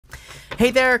Hey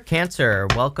there, Cancer.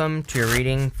 Welcome to your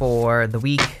reading for the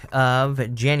week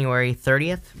of January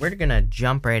 30th. We're going to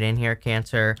jump right in here,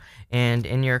 Cancer. And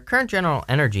in your current general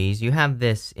energies, you have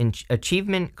this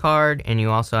achievement card and you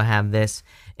also have this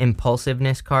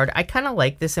impulsiveness card. I kind of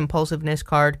like this impulsiveness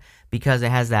card because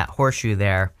it has that horseshoe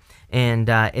there. And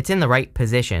it's in the right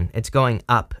position. It's going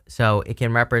up, so it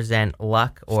can represent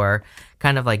luck or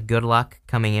kind of like good luck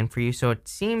coming in for you. So it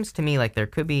seems to me like there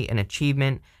could be an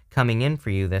achievement coming in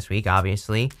for you this week,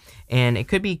 obviously, and it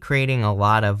could be creating a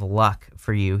lot of luck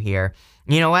for you here.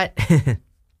 You know what?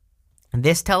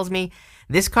 This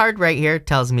card right here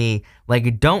tells me,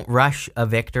 like, don't rush a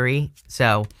victory.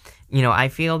 So, you know, I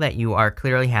feel that you are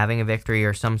clearly having a victory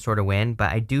or some sort of win,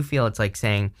 but I do feel it's like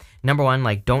saying, number one,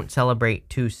 like, don't celebrate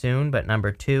too soon, but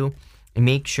number two,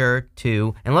 make sure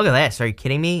to, and look at this, are you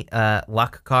kidding me?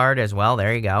 Luck card as well,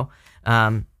 there you go.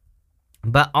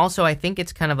 But also, I think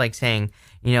it's kind of like saying,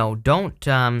 you know, don't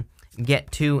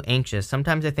get too anxious.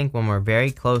 Sometimes I think when we're very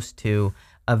close to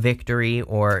a victory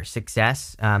or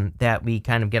success, that we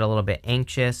kind of get a little bit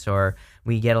anxious or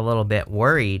we get a little bit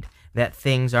worried that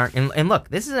things aren't... And look,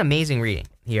 this is amazing reading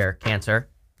here, Cancer.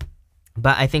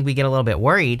 But I think we get a little bit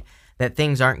worried that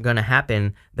things aren't going to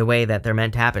happen the way that they're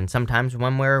meant to happen. Sometimes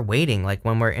when we're waiting, like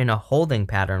when we're in a holding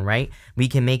pattern, right? We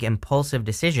can make impulsive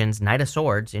decisions, Knight of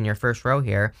Swords in your first row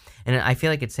here. And I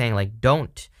feel like it's saying, like,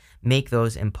 don't make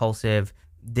those impulsive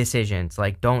decisions.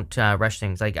 Like, don't rush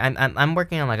things. Like, I'm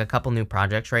working on like a couple new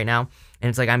projects right now. And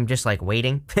it's like, I'm just like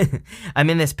waiting.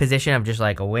 I'm in this position of just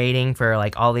like waiting for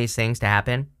like all these things to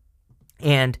happen.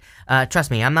 And trust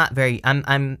me,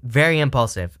 I'm very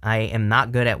impulsive. I am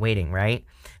not good at waiting, right?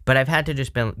 But I've had to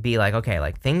just be like, okay,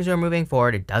 like things are moving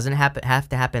forward. It doesn't have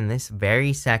to happen this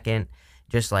very second.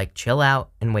 Just like chill out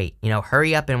and wait, you know,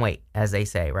 hurry up and wait, as they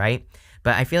say, right?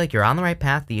 But I feel like you're on the right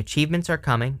path. The achievements are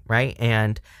coming, right?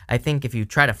 And I think if you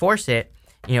try to force it,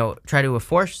 you know, try to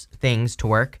force things to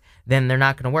work, then they're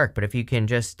not going to work. But if you can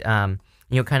just, you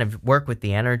know, kind of work with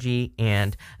the energy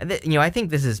and, you know, I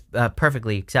think this is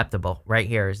perfectly acceptable right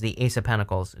here is the Ace of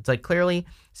Pentacles. It's like clearly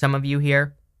some of you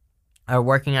here are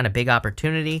working on a big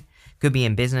opportunity, could be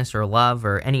in business or love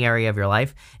or any area of your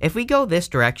life. If we go this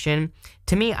direction,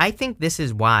 to me, I think this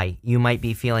is why you might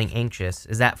be feeling anxious,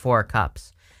 is that Four of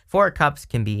Cups. Four of Cups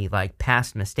can be like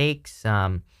past mistakes.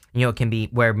 You know, it can be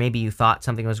where maybe you thought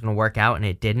something was going to work out and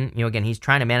it didn't. You know, again, he's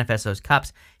trying to manifest those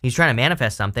cups. He's trying to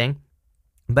manifest something,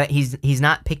 but he's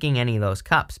not picking any of those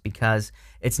cups because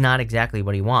it's not exactly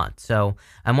what he wants. So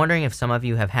I'm wondering if some of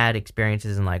you have had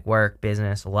experiences in like work,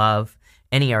 business, love,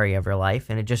 any area of your life,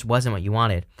 and it just wasn't what you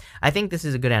wanted. I think this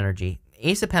is a good energy.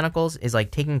 Ace of Pentacles is like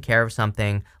taking care of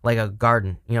something like a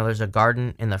garden. You know, there's a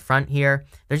garden in the front here.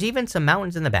 There's even some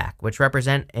mountains in the back, which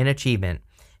represent an achievement.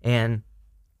 And,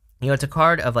 you know, it's a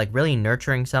card of like really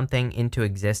nurturing something into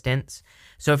existence.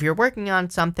 So if you're working on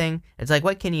something, it's like,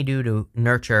 what can you do to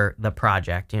nurture the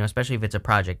project? You know, especially if it's a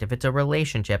project. If it's a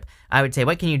relationship, I would say,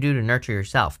 what can you do to nurture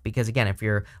yourself? Because again, if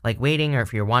you're like waiting or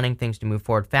if you're wanting things to move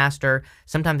forward faster,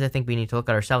 sometimes I think we need to look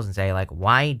at ourselves and say, like,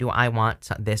 why do I want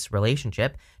this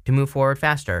relationship to move forward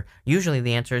faster? Usually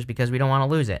the answer is because we don't want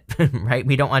to lose it, right?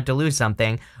 We don't want to lose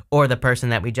something or the person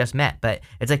that we just met. But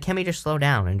it's like, can we just slow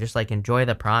down and just like enjoy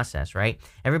the process, right?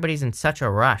 Everybody's in such a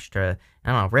rush to,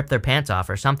 I don't know, rip their pants off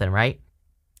or something, right?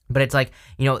 But it's like,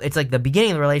 you know, it's like the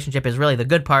beginning of the relationship is really the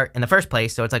good part in the first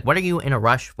place. So it's like, what are you in a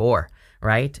rush for,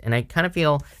 right? And I kind of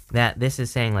feel that this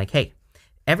is saying like, hey,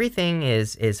 everything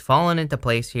is falling into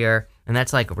place here. And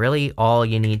that's like really all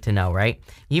you need to know, right?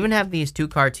 You even have these two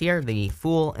cards here, the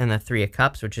Fool and the Three of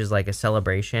Cups, which is like a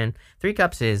celebration. Three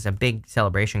Cups is a big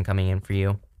celebration coming in for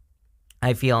you,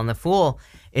 I feel, and the Fool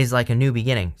is like a new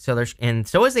beginning. So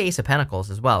so is the Ace of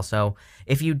Pentacles as well. So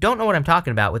if you don't know what I'm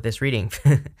talking about with this reading,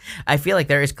 I feel like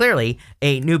there is clearly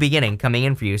a new beginning coming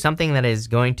in for you, something that is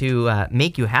going to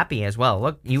make you happy as well.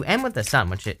 Look, you end with the Sun,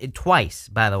 which twice,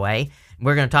 by the way.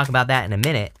 We're going to talk about that in a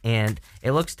minute, and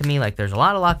it looks to me like there's a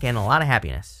lot of luck and a lot of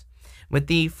happiness. With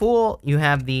the Fool, you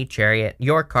have the Chariot,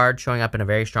 your card showing up in a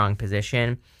very strong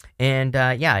position, and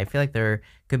yeah, I feel like there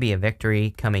could be a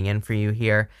victory coming in for you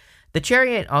here. The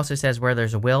Chariot also says where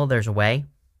there's a will, there's a way.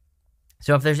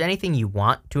 So if there's anything you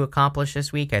want to accomplish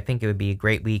this week, I think it would be a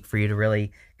great week for you to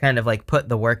really kind of like put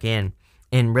the work in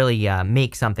and really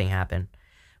make something happen.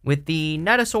 With the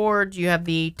Knight of Swords, you have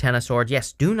the Ten of Swords.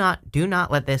 Yes, do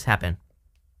not let this happen.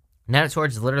 Knight of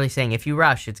Swords is literally saying if you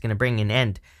rush, it's going to bring an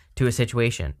end to a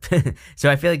situation. So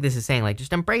I feel like this is saying like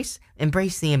just embrace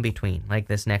the in-between, like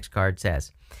this next card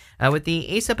says. With the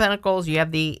Ace of Pentacles, you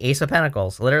have the Ace of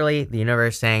Pentacles. Literally, the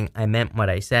universe saying, I meant what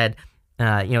I said. You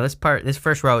know, this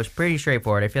first row is pretty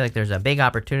straightforward. I feel like there's a big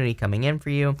opportunity coming in for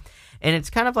you. And it's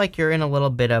kind of like you're in a little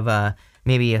bit of a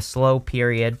maybe a slow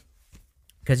period,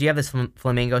 because you have this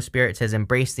flamingo spirit. It says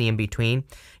embrace the in-between.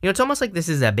 It's almost like this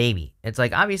is a baby. It's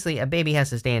like, obviously a baby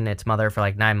has to stay in its mother for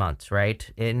like 9 months, right?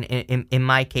 In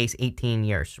my case, 18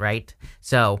 years, right?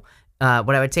 So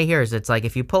what I would say here is, it's like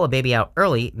if you pull a baby out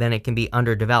early, then it can be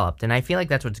underdeveloped. And I feel like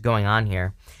that's what's going on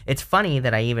here. It's funny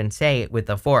that I even say with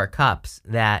the Four of Cups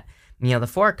that, the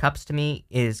Four of Cups to me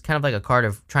is kind of like a card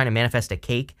of trying to manifest a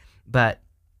cake, but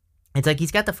it's like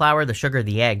he's got the flour, the sugar,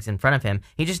 the eggs in front of him.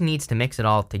 He just needs to mix it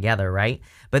all together, right?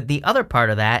 But the other part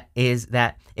of that is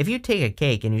that if you take a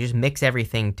cake and you just mix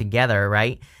everything together,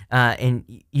 right, and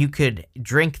you could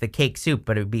drink the cake soup,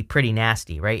 but it would be pretty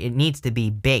nasty, right? It needs to be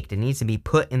baked. It needs to be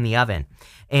put in the oven.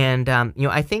 And,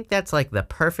 I think that's like the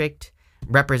perfect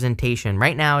representation.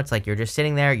 Right now, it's like you're just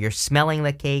sitting there, you're smelling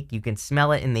the cake, you can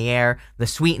smell it in the air, the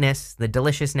sweetness, the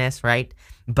deliciousness, right?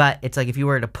 But it's like if you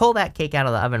were to pull that cake out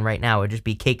of the oven right now, it would just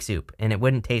be cake soup, and it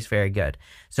wouldn't taste very good.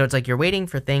 So it's like you're waiting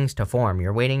for things to form,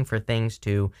 you're waiting for things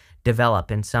to develop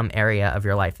in some area of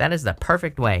your life. That is the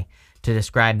perfect way to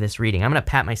describe this reading. I'm going to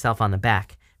pat myself on the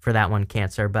back for that one,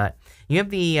 Cancer. But you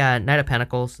have the Knight of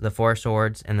Pentacles, the Four of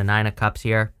Swords, and the Nine of Cups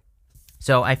here.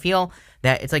 So I feel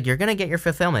that it's like you're going to get your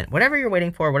fulfillment. Whatever you're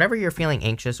waiting for, whatever you're feeling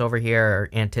anxious over here or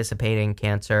anticipating,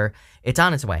 Cancer, it's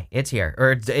on its way. It's here,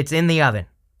 or it's in the oven.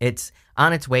 It's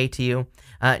on its way to you.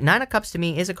 Nine of Cups to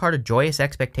me is a card of joyous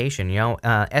expectation.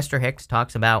 Esther Hicks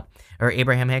talks about, or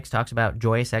Abraham Hicks talks about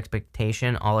joyous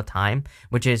expectation all the time,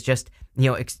 which is just,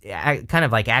 kind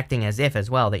of like acting as if as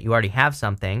well that you already have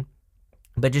something,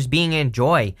 but just being in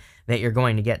joy that you're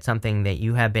going to get something that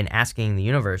you have been asking the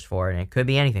universe for. And it could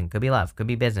be anything, could be love, could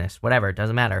be business, whatever, it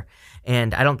doesn't matter.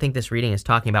 And I don't think this reading is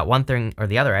talking about one thing or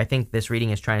the other. I think this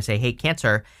reading is trying to say, hey,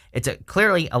 Cancer, it's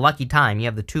clearly a lucky time. You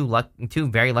have the two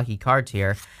very lucky cards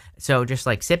here. So just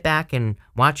like sit back and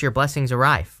watch your blessings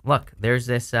arrive. Look, there's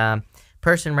this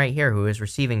person right here who is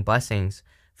receiving blessings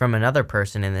from another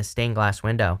person in this stained glass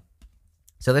window.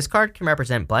 So this card can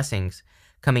represent blessings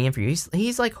coming in for you.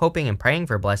 He's like hoping and praying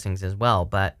for blessings as well.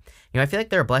 But, I feel like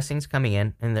there are blessings coming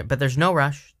in, but there's no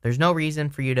rush. There's no reason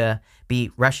for you to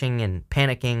be rushing and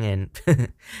panicking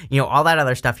and, all that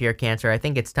other stuff here, Cancer. I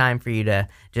think it's time for you to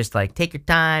just like take your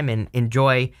time and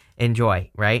enjoy,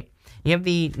 right? You have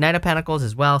the Knight of Pentacles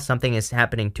as well. Something is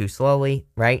happening too slowly,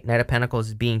 right? Knight of Pentacles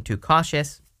is being too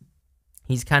cautious.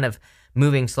 He's kind of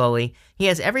moving slowly. He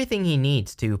has everything he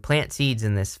needs to plant seeds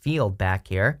in this field back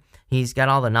here. He's got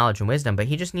all the knowledge and wisdom, but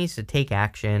he just needs to take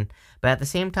action. But at the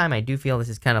same time, I do feel this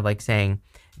is kind of like saying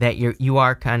that you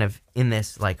are kind of in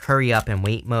this like hurry up and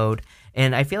wait mode.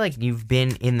 And I feel like you've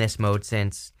been in this mode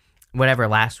since whatever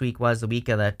last week was, the week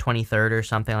of the 23rd or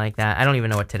something like that. I don't even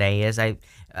know what today is.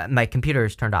 My computer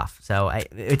is turned off, so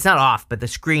it's not off, but the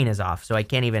screen is off, so I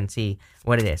can't even see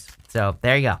what it is. So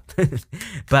there you go.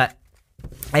 But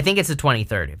I think it's the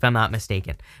 23rd, if I'm not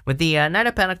mistaken. With the Knight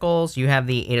of Pentacles, you have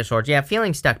the Eight of Swords. Yeah,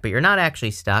 feeling stuck, but you're not actually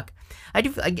stuck. I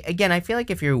feel like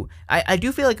I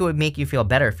do feel like it would make you feel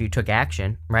better if you took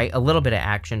action, right? A little bit of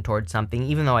action towards something,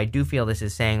 even though I do feel this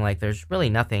is saying like there's really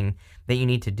nothing that you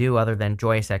need to do other than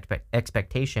joyous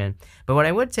expectation. But what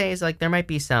I would say is like there might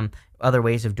be some other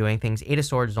ways of doing things. Eight of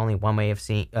Swords is only one way of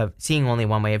seeing only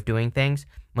one way of doing things,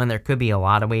 when there could be a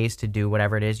lot of ways to do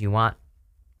whatever it is you want.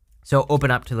 So open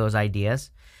up to those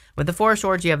ideas. With the Four of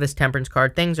Swords, you have this Temperance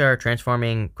card. Things are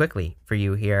transforming quickly for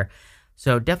you here.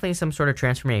 So definitely some sort of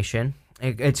transformation.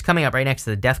 It's coming up right next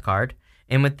to the Death card.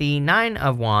 And with the Nine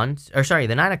of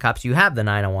Cups, you have the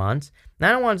Nine of Wands.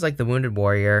 Nine of Wands like the Wounded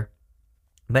Warrior.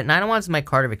 But Nine of Wands is my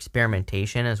card of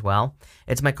experimentation as well.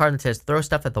 It's my card that says throw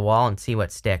stuff at the wall and see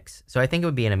what sticks. So I think it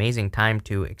would be an amazing time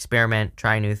to experiment,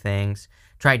 try new things,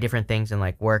 try different things in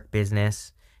like work,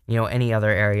 business, any other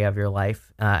area of your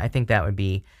life. I think that would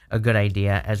be a good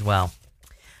idea as well.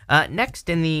 Next,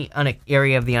 in the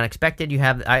area of the unexpected, you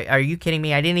have, are you kidding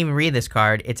me? I didn't even read this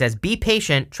card. It says, be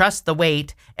patient, trust the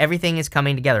wait, everything is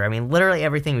coming together. I mean, literally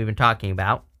everything we've been talking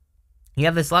about. You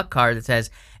have this luck card that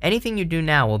says, anything you do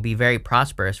now will be very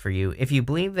prosperous for you. If you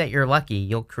believe that you're lucky,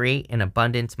 you'll create an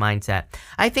abundance mindset.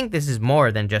 I think this is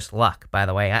more than just luck, by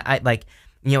the way.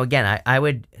 Again, I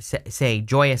would say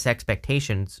joyous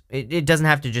expectations. It doesn't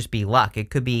have to just be luck. It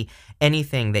could be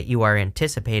anything that you are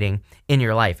anticipating in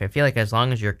your life. I feel like as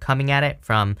long as you're coming at it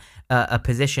from a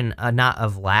position not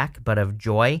of lack, but of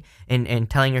joy, and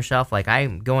telling yourself, like,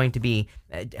 I'm going to be,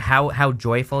 how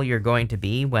joyful you're going to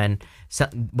be when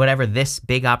whatever this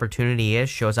big opportunity is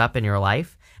shows up in your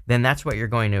life, then that's what you're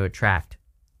going to attract.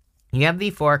 You have the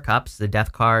Four of Cups, the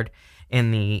Death card,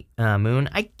 in the Moon.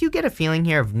 I do get a feeling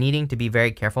here of needing to be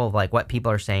very careful of like what people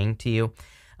are saying to you.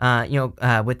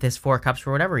 With this Four of Cups,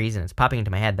 for whatever reason, it's popping into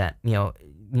my head that,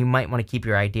 you might want to keep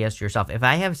your ideas to yourself. If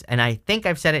I have, and I think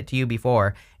I've said it to you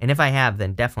before, and if I have,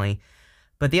 then definitely.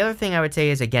 But the other thing I would say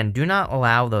is, again, do not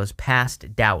allow those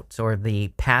past doubts or the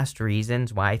past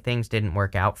reasons why things didn't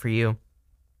work out for you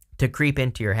to creep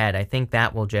into your head. I think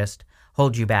that will just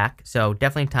hold you back. So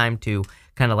definitely time to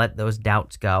kind of let those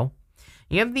doubts go.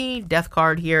 You have the death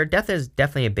card here. Death is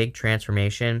definitely a big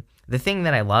transformation. The thing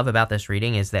that I love about this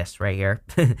reading is this right here.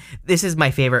 This is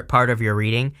my favorite part of your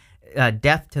reading.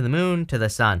 Death to the moon, to the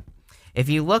sun. If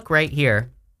you look right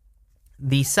here,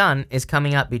 the sun is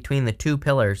coming up between the two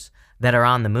pillars that are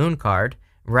on the moon card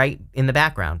right in the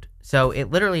background. So it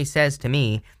literally says to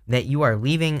me that you are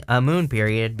leaving a moon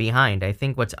period behind. I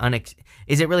think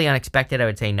is it really unexpected? I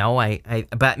would say no.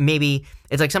 But maybe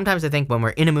it's like sometimes I think when we're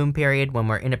in a moon period, when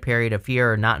we're in a period of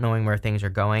fear or not knowing where things are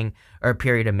going, or a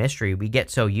period of mystery, we get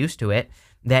so used to it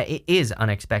that it is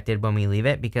unexpected when we leave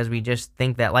it because we just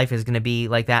think that life is going to be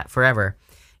like that forever,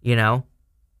 you know?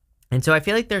 And so I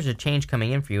feel like there's a change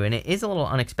coming in for you, and it is a little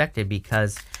unexpected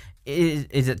because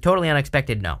is it totally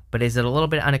unexpected? No. But is it a little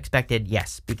bit unexpected?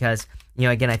 Yes. Because, you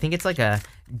know, again, I think it's like a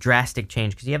drastic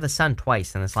change because you have the sun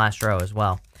twice in this last row as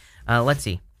well. Let's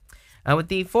see. With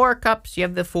the Four of Cups, you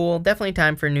have the Fool. Definitely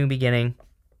time for a new beginning.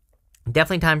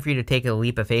 Definitely time for you to take a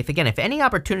leap of faith. Again, if any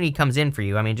opportunity comes in for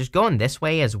you, I mean, just going this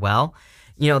way as well.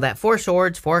 You know, that Four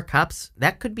Swords, Four Cups,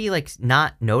 that could be like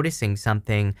not noticing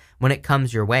something when it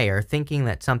comes your way or thinking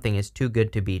that something is too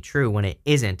good to be true when it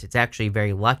isn't. It's actually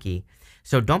very lucky.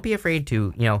 So don't be afraid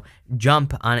to, you know,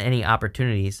 jump on any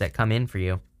opportunities that come in for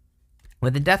you.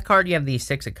 With the Death card, you have the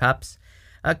Six of Cups.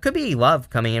 Could be love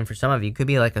coming in for some of you. Could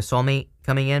be like a soulmate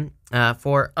coming in.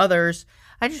 For others,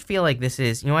 I just feel like this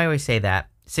is, you know, I always say that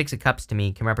Six of Cups to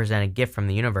me can represent a gift from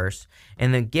the universe.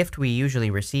 And the gift we usually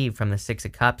receive from the Six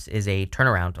of Cups is a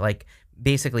turnaround, like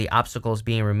basically obstacles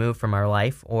being removed from our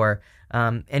life, or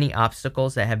any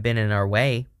obstacles that have been in our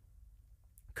way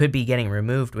could be getting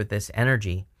removed with this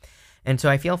energy. And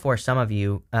so I feel for some of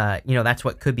you, you know, that's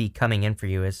what could be coming in for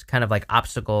you, is kind of like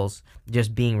obstacles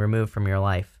just being removed from your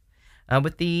life.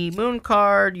 With the Moon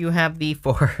card, you have the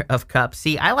Four of Cups.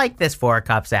 See, I like this Four of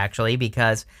Cups, actually,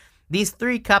 because these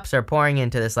three cups are pouring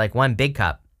into this, like, one big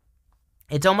cup.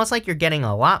 It's almost like you're getting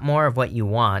a lot more of what you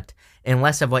want and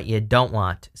less of what you don't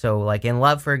want. So, like, in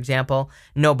love, for example,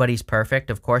 nobody's perfect.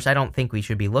 Of course, I don't think we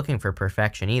should be looking for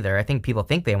perfection either. I think people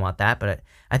think they want that, but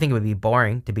I think it would be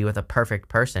boring to be with a perfect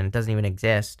person. It doesn't even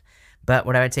exist. But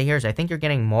what I would say here is I think you're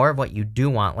getting more of what you do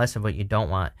want, less of what you don't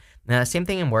want. Same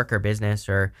thing in work or business,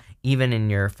 or even in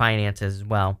your finances as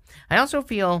well. I also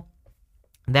feel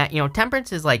that, you know,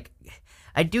 temperance is like,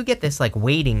 I do get this like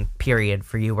waiting period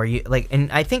for you where you like,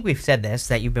 and I think we've said this,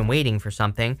 that you've been waiting for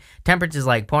something. Temperance is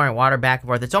like pouring water back and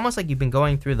forth. It's almost like you've been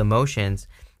going through the motions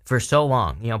for so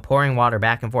long, you know, pouring water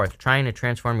back and forth, trying to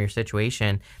transform your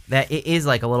situation, that it is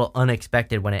like a little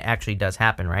unexpected when it actually does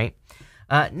happen, right?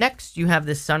 Next, you have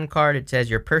this Sun card. It says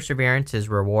your perseverance is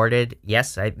rewarded.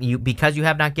 Yes, because you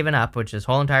have not given up, which this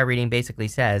whole entire reading basically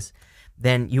says,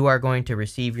 then you are going to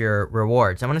receive your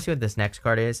rewards. I want to see what this next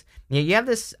card is. You have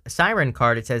this Siren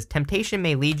card. It says temptation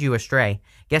may lead you astray.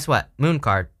 Guess what? Moon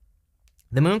card.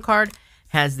 The Moon card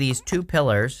has these two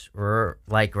pillars,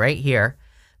 like right here.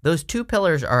 Those two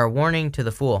pillars are a warning to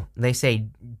the Fool. They say,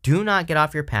 do not get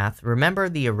off your path. Remember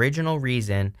the original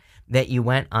reason that you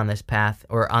went on this path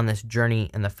or on this journey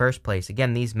in the first place.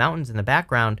 Again, these mountains in the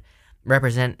background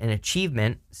represent an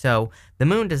achievement. So the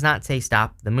moon does not say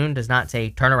stop. The moon does not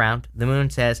say turn around. The moon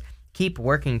says keep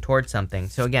working towards something.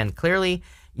 So again, clearly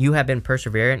you have been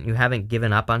perseverant. You haven't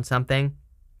given up on something,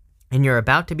 and you're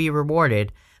about to be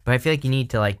rewarded. But I feel like you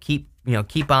need to like keep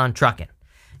on trucking.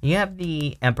 You have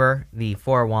the Emperor, the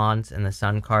Four Wands, and the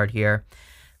Sun card here.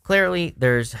 Clearly,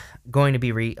 there's going to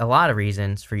be a lot of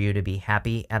reasons for you to be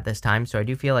happy at this time. So I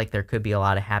do feel like there could be a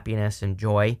lot of happiness and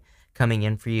joy coming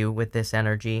in for you with this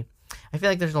energy. I feel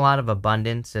like there's a lot of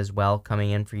abundance as well coming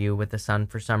in for you with the Sun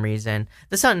for some reason.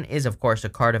 The Sun is, of course, a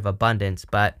card of abundance,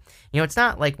 but, you know, it's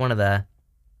not like one of the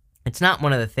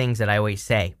things that I always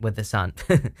say with the Sun.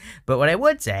 But what I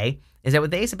would say is that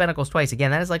with the Ace of Pentacles twice,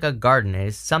 again, that is like a garden. It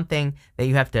is something that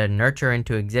you have to nurture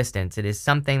into existence. It is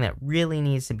something that really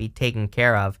needs to be taken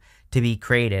care of to be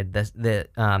created,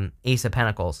 the Ace of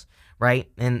Pentacles, right?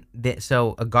 And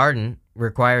so a garden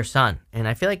requires sun, and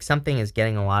I feel like something is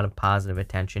getting a lot of positive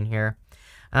attention here.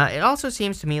 It also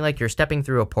seems to me like you're stepping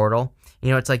through a portal.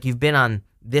 You know, it's like you've been on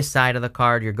this side of the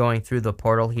card, you're going through the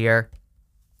portal here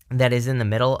that is in the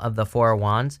middle of the Four of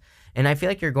Wands, and I feel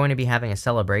like you're going to be having a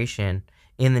celebration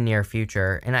in the near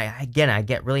future. And I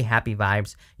get really happy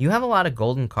vibes. You have a lot of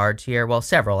golden cards here. Well,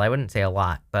 several. I wouldn't say a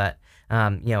lot, but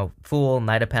you know, Fool,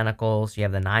 Knight of Pentacles. You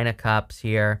have the Nine of Cups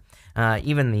here.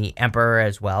 Even the Emperor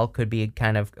as well could be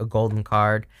kind of a golden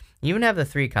card. You even have the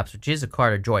Three of Cups, which is a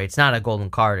card of joy. It's not a golden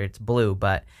card, it's blue,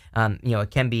 but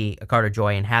it can be a card of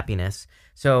joy and happiness.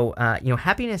 So,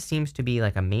 happiness seems to be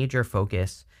like a major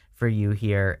focus for you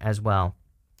here as well.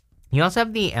 You also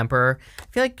have the Emperor. I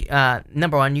feel like,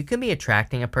 number one, you could be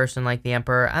attracting a person like the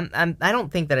Emperor. I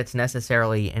don't think that it's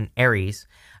necessarily an Aries.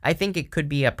 I think it could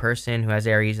be a person who has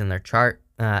Aries in their chart.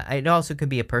 It also could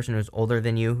be a person who's older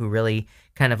than you who really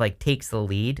kind of like takes the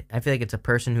lead. I feel like it's a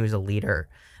person who's a leader,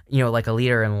 like a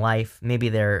leader in life. Maybe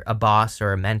they're a boss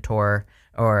or a mentor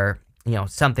or,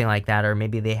 something like that. Or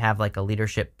maybe they have like a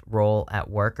leadership role at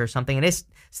work or something. It is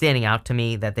standing out to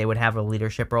me that they would have a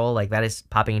leadership role. Like that is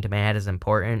popping into my head as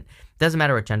important. Doesn't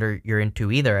matter what gender you're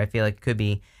into either. I feel like it could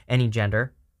be any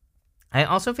gender. I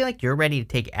also feel like you're ready to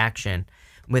take action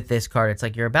with this card. It's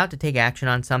like you're about to take action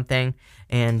on something,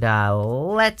 and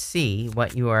let's see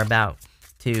what you are about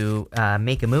to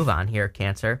make a move on here,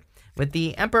 Cancer. With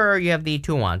the Emperor, you have the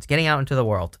Two of Wands, getting out into the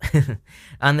world.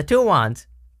 On the Two of Wands,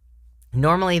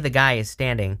 normally the guy is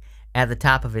standing at the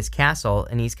top of his castle,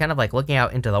 and he's kind of like looking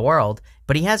out into the world,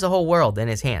 but he has a whole world in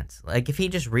his hands. Like if he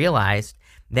just realized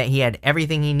that he had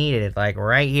everything he needed, like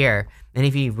right here, and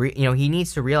if he, he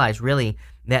needs to realize really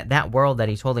that world that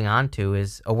he's holding on to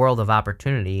is a world of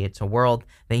opportunity. It's a world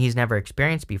that he's never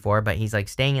experienced before, but he's like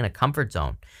staying in a comfort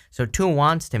zone. So Two of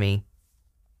Wands to me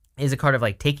is a card of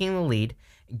like taking the lead,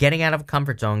 getting out of a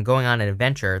comfort zone, going on an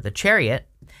adventure. The Chariot,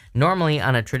 normally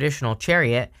on a traditional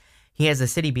chariot, he has a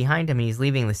city behind him, and he's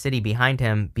leaving the city behind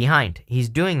him behind. He's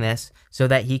doing this so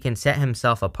that he can set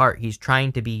himself apart. He's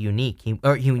trying to be unique.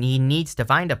 He needs to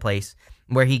find a place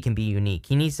where he can be unique.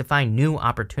 He needs to find new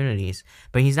opportunities,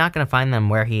 but he's not going to find them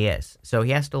where he is. So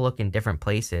he has to look in different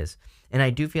places. And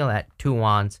I do feel that Two of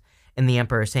Wands and the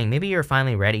Emperor is saying maybe you're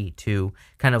finally ready to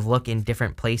kind of look in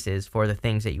different places for the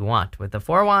things that you want. With the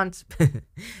Four of Wands,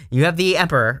 you have the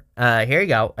Emperor. Here you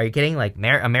go. Are you kidding? Like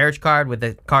a marriage card with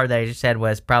the card that I just said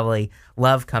was probably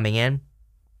love coming in.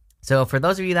 So for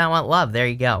those of you that want love, there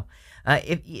you go.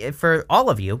 If for all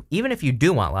of you, even if you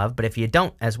do want love, but if you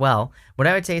don't as well, what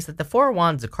I would say is that the Four of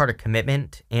Wands is a card of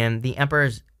commitment, and the Emperor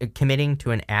is committing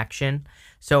to an action.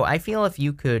 So I feel if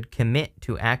you could commit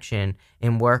to action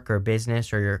in work or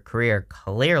business or your career,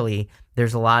 clearly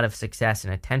there's a lot of success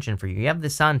and attention for you. You have the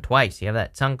Sun twice. You have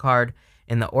that Sun card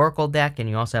in the Oracle deck, and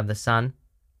you also have the Sun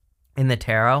in the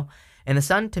Tarot. And the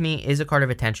Sun, to me, is a card of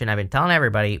attention. I've been telling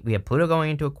everybody, we have Pluto going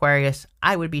into Aquarius.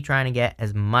 I would be trying to get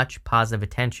as much positive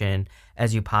attention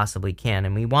as you possibly can.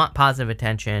 And we want positive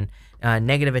attention.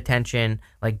 Negative attention,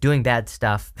 like doing bad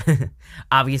stuff,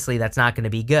 obviously that's not going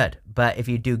to be good. But if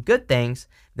you do good things,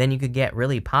 then you could get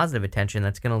really positive attention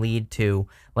that's going to lead to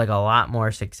like a lot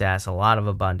more success, a lot of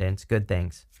abundance, good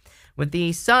things. With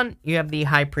the Sun, you have the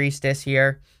High Priestess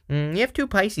here. You have two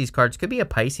Pisces cards. Could be a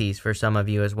Pisces for some of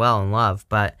you as well in love.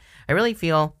 But I really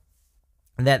feel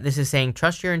that this is saying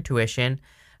trust your intuition.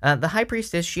 The High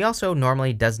Priestess, she also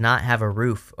normally does not have a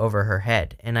roof over her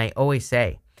head. And I always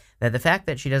say that the fact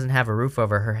that she doesn't have a roof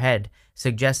over her head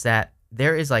suggests that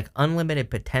there is like unlimited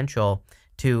potential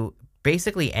to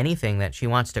basically anything that she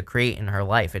wants to create in her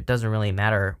life. It doesn't really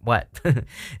matter what.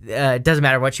 It doesn't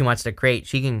matter what she wants to create.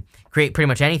 She can create pretty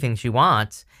much anything she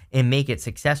wants and make it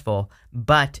successful,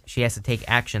 but she has to take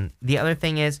action. The other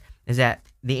thing is that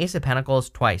the Ace of Pentacles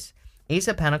twice. Ace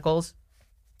of Pentacles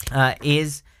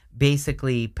is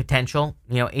basically potential.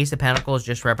 Ace of Pentacles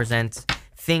just represents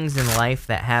things in life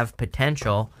that have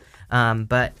potential,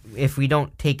 but if we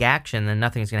don't take action, then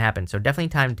nothing's going to happen. So definitely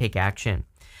time to take action.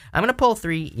 I'm going to pull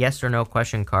 3 yes or no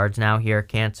question cards now here,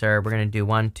 Cancer. We're going to do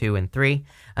 1, 2, and 3.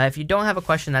 If you don't have a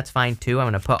question, that's fine too. I'm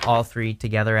going to put all 3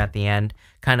 together at the end,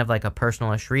 kind of like a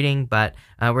personalish reading, but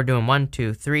we're doing 1,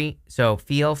 2, 3. So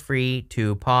feel free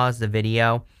to pause the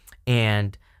video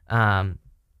and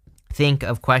think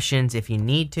of questions if you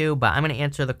need to, but I'm going to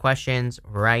answer the questions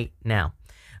right now.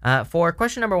 For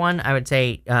question number 1, I would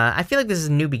say, I feel like this is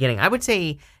a new beginning. I would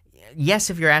say yes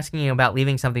if you're asking about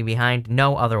leaving something behind,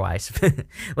 no otherwise.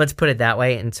 Let's put it that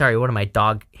way. And sorry, one of my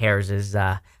dog hairs is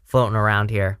floating around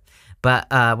here. But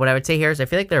what I would say here is I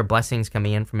feel like there are blessings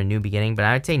coming in from a new beginning, but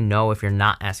I would say no if you're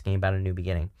not asking about a new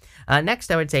beginning.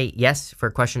 Next, I would say yes for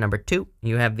question number 2.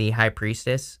 You have the High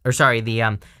Priestess, or sorry,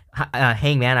 the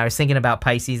Hangman. I was thinking about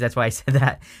Pisces, that's why I said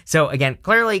that. So again,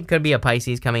 clearly could be a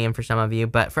Pisces coming in for some of you,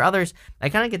 but for others, I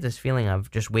kind of get this feeling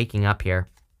of just waking up here.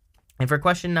 And for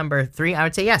question number 3, I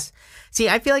would say yes. See,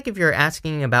 I feel like if you're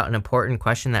asking about an important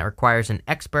question that requires an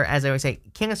expert, as I always say,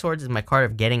 King of Swords is my card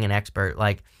of getting an expert.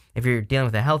 Like, if you're dealing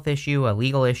with a health issue, a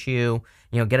legal issue,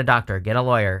 get a doctor, get a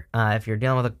lawyer. If you're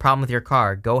dealing with a problem with your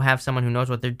car, go have someone who knows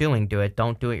what they're doing do it.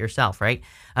 Don't do it yourself, right?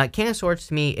 King of Swords,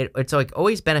 to me, it's like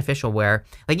always beneficial where,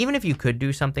 like, even if you could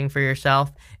do something for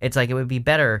yourself, it's like it would be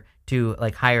better to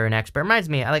like hire an expert. Reminds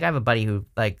me, I have a buddy who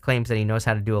like claims that he knows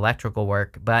how to do electrical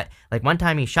work, but like one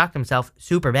time he shocked himself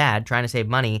super bad trying to save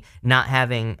money, not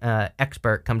having an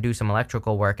expert come do some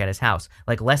electrical work at his house.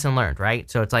 Like, lesson learned, right?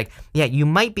 So it's like, yeah, you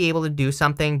might be able to do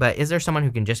something, but is there someone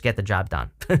who can just get the job done?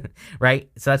 Right?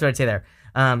 So that's what I'd say there.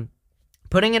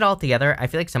 Putting it all together, I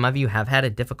feel like some of you have had a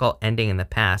difficult ending in the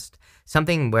past,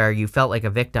 something where you felt like a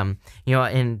victim,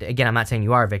 and again, I'm not saying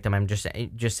you are a victim, I'm just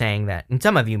saying that, and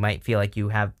some of you might feel like you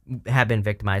have been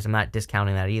victimized. I'm not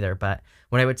discounting that either, but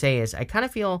what I would say is I kind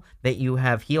of feel that you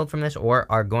have healed from this or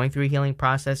are going through a healing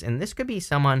process, and this could be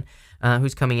someone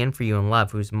who's coming in for you in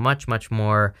love, who's much, much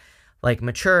more like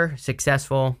mature,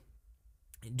 successful,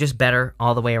 just better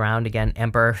all the way around. Again,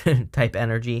 emperor type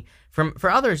energy.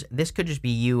 For others, this could just be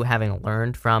you having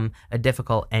learned from a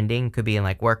difficult ending. Could be in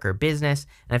like work or business,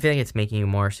 and I feel like it's making you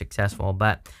more successful.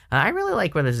 But I really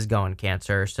like where this is going,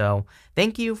 Cancer. So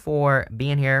thank you for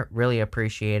being here. Really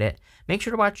appreciate it. Make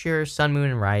sure to watch your sun,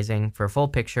 moon, and rising for a full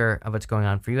picture of what's going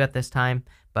on for you at this time.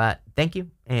 But thank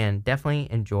you, and definitely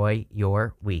enjoy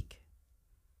your week.